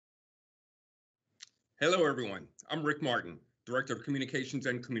Hello, everyone. I'm Rick Martin, Director of Communications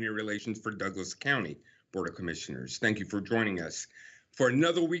and Community Relations for Douglas County Board of Commissioners. Thank you for joining us for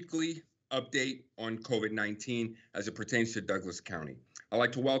another weekly update on COVID-19 as it pertains to Douglas County. I'd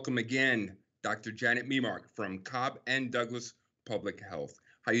like to welcome again Dr. Janet Memark from Cobb and Douglas Public Health.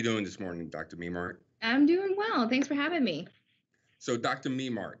 How are you doing this morning, Dr. Memark? I'm doing well. Thanks for having me. So, Dr.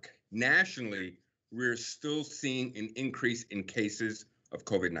 Memark, nationally, we're still seeing an increase in cases of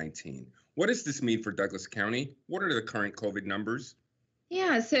COVID-19. What does this mean for Douglas County? What are the current COVID numbers?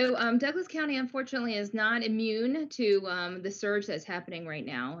 Yeah, so Douglas County, unfortunately, is not immune to the surge that's happening right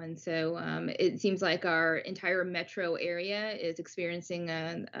now. And so it seems like our entire metro area is experiencing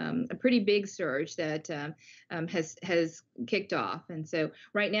a pretty big surge that has kicked off. And so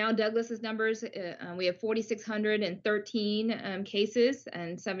right now, Douglas's numbers, we have 4,613 cases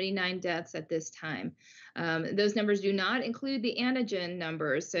and 79 deaths at this time. Those numbers do not include the antigen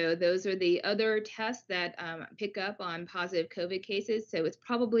numbers. So those are the other tests that pick up on positive COVID cases. So it's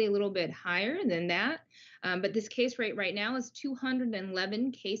probably a little bit higher than that. But this case rate right now is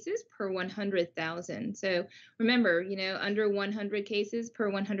 211 cases per 100,000. So remember, under 100 cases per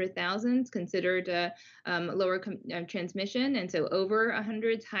 100,000 is considered lower transmission. And so over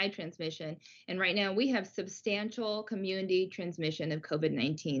 100 is high transmission. And right now we have substantial community transmission of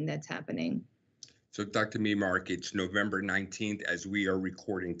COVID-19 that's happening. So, Dr. Memark, it's November 19th as we are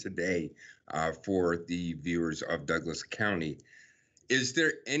recording today for the viewers of Douglas County. Is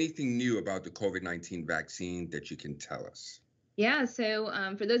there anything new about the COVID-19 vaccine that you can tell us? Yeah, so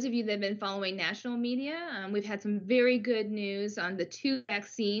for those of you that have been following national media, we've had some very good news on the two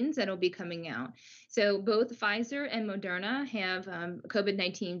vaccines that will be coming out. So both Pfizer and Moderna have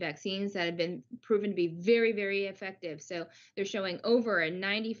COVID-19 vaccines that have been proven to be very, very effective. So they're showing over a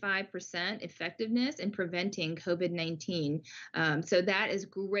 95% effectiveness in preventing COVID-19. So that is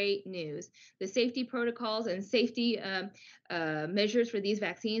great news. The safety protocols and safety measures for these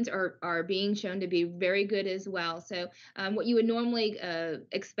vaccines are being shown to be very good as well. So what you would normally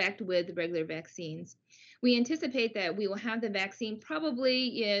expect with regular vaccines. We anticipate that we will have the vaccine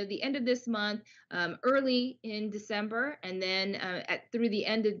probably the end of this month, early in December, and then through the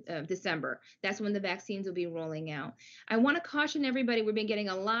end of December. That's when the vaccines will be rolling out. I want to caution everybody, we've been getting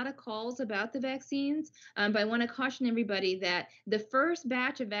a lot of calls about the vaccines, but I want to caution everybody that the first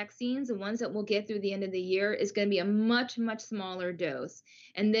batch of vaccines, the ones that we'll get through the end of the year, is going to be a much, much smaller dose.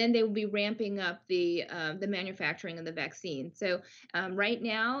 And then they will be ramping up the manufacturing of the vaccine. So right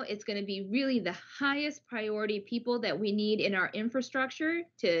now, it's going to be really the highest priority people that we need in our infrastructure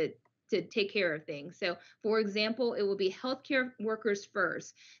to take care of things. So, for example, it will be healthcare workers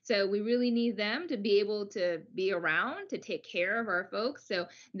first. So we really need them to be able to be around to take care of our folks. So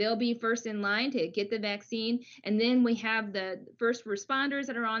they'll be first in line to get the vaccine. And then we have the first responders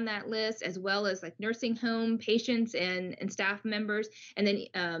that are on that list, as well as like nursing home patients and staff members, and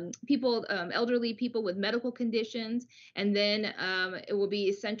then people, elderly people with medical conditions, and then it will be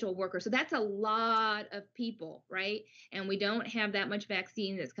essential workers. So that's a lot of people, right? And we don't have that much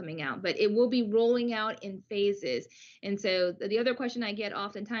vaccine that's coming out, but it will be rolling out in phases. And so the other question I get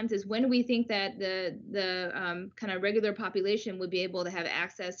oftentimes is, when do we think that the kind of regular population would be able to have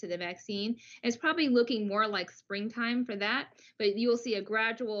access to the vaccine? And it's probably looking more like springtime for that, but you'll see a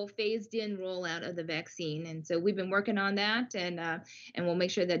gradual phased in rollout of the vaccine. And so we've been working on that, and we'll make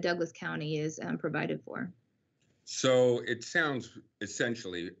sure that Douglas County is provided for. So it sounds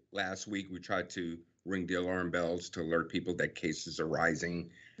essentially, last week we tried to ring the alarm bells to alert people that cases are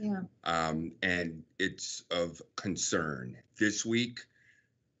rising. Yeah. And it's of concern. This week,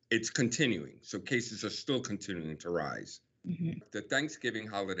 it's continuing. So cases are still continuing to rise. Mm-hmm. The Thanksgiving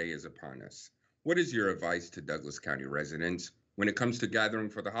holiday is upon us. What is your advice to Douglas County residents when it comes to gathering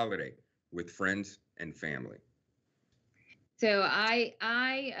for the holiday with friends and family? So I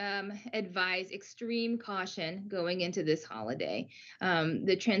advise extreme caution going into this holiday.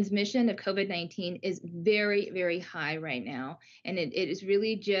 The transmission of COVID-19 is very, very high right now, and it is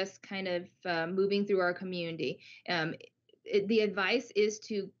really just kind of moving through our community. The advice is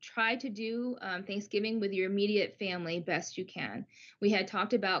to try to do Thanksgiving with your immediate family best you can. We had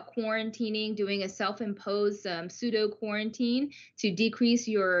talked about quarantining, doing a self-imposed pseudo quarantine to decrease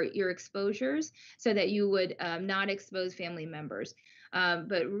your exposures so that you would not expose family members.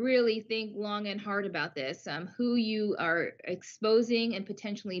 But really think long and hard about this, who you are exposing and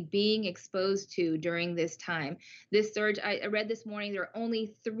potentially being exposed to during this time. This surge, I read this morning, there are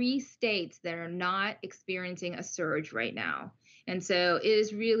only 3 states that are not experiencing a surge right now. And so it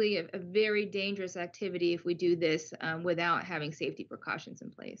is really a very dangerous activity if we do this without having safety precautions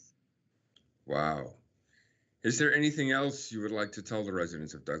in place. Wow. Is there anything else you would like to tell the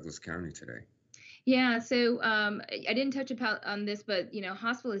residents of Douglas County today? Yeah, so I didn't touch about on this, but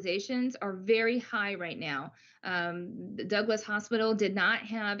hospitalizations are very high right now. The Douglas Hospital did not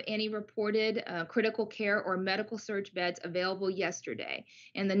have any reported critical care or medical surge beds available yesterday,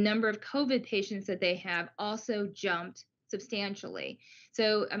 and the number of COVID patients that they have also jumped substantially.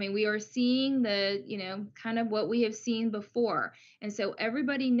 So, I mean, we are seeing kind of what we have seen before, and so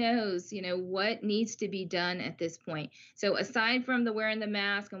everybody knows, what needs to be done at this point. So aside from the wearing the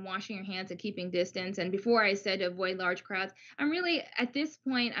mask and washing your hands and keeping distance, and before I said to avoid large crowds, I'm really at this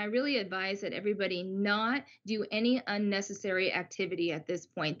point, I really advise that everybody not do any unnecessary activity at this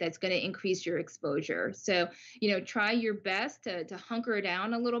point that's going to increase your exposure. So, try your best to hunker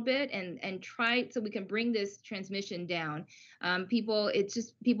down a little bit and try so we can bring this transmission down.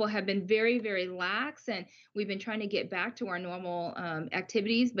 People have been very, very lax, and we've been trying to get back to our normal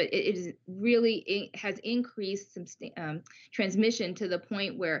activities, but it has increased some transmission to the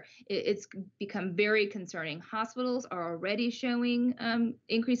point where it's become very concerning. Hospitals are already showing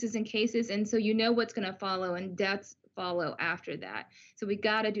increases in cases, and so what's going to follow, and deaths follow after that. So we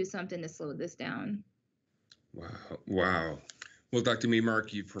got to do something to slow this down. Wow. Wow. Well, Dr.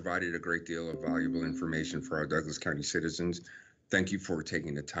 Memark, you've provided a great deal of valuable information for our Douglas County citizens. Thank you for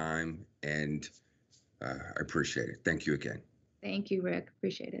taking the time, and I appreciate it. Thank you again. Thank you, Rick.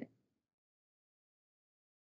 Appreciate it.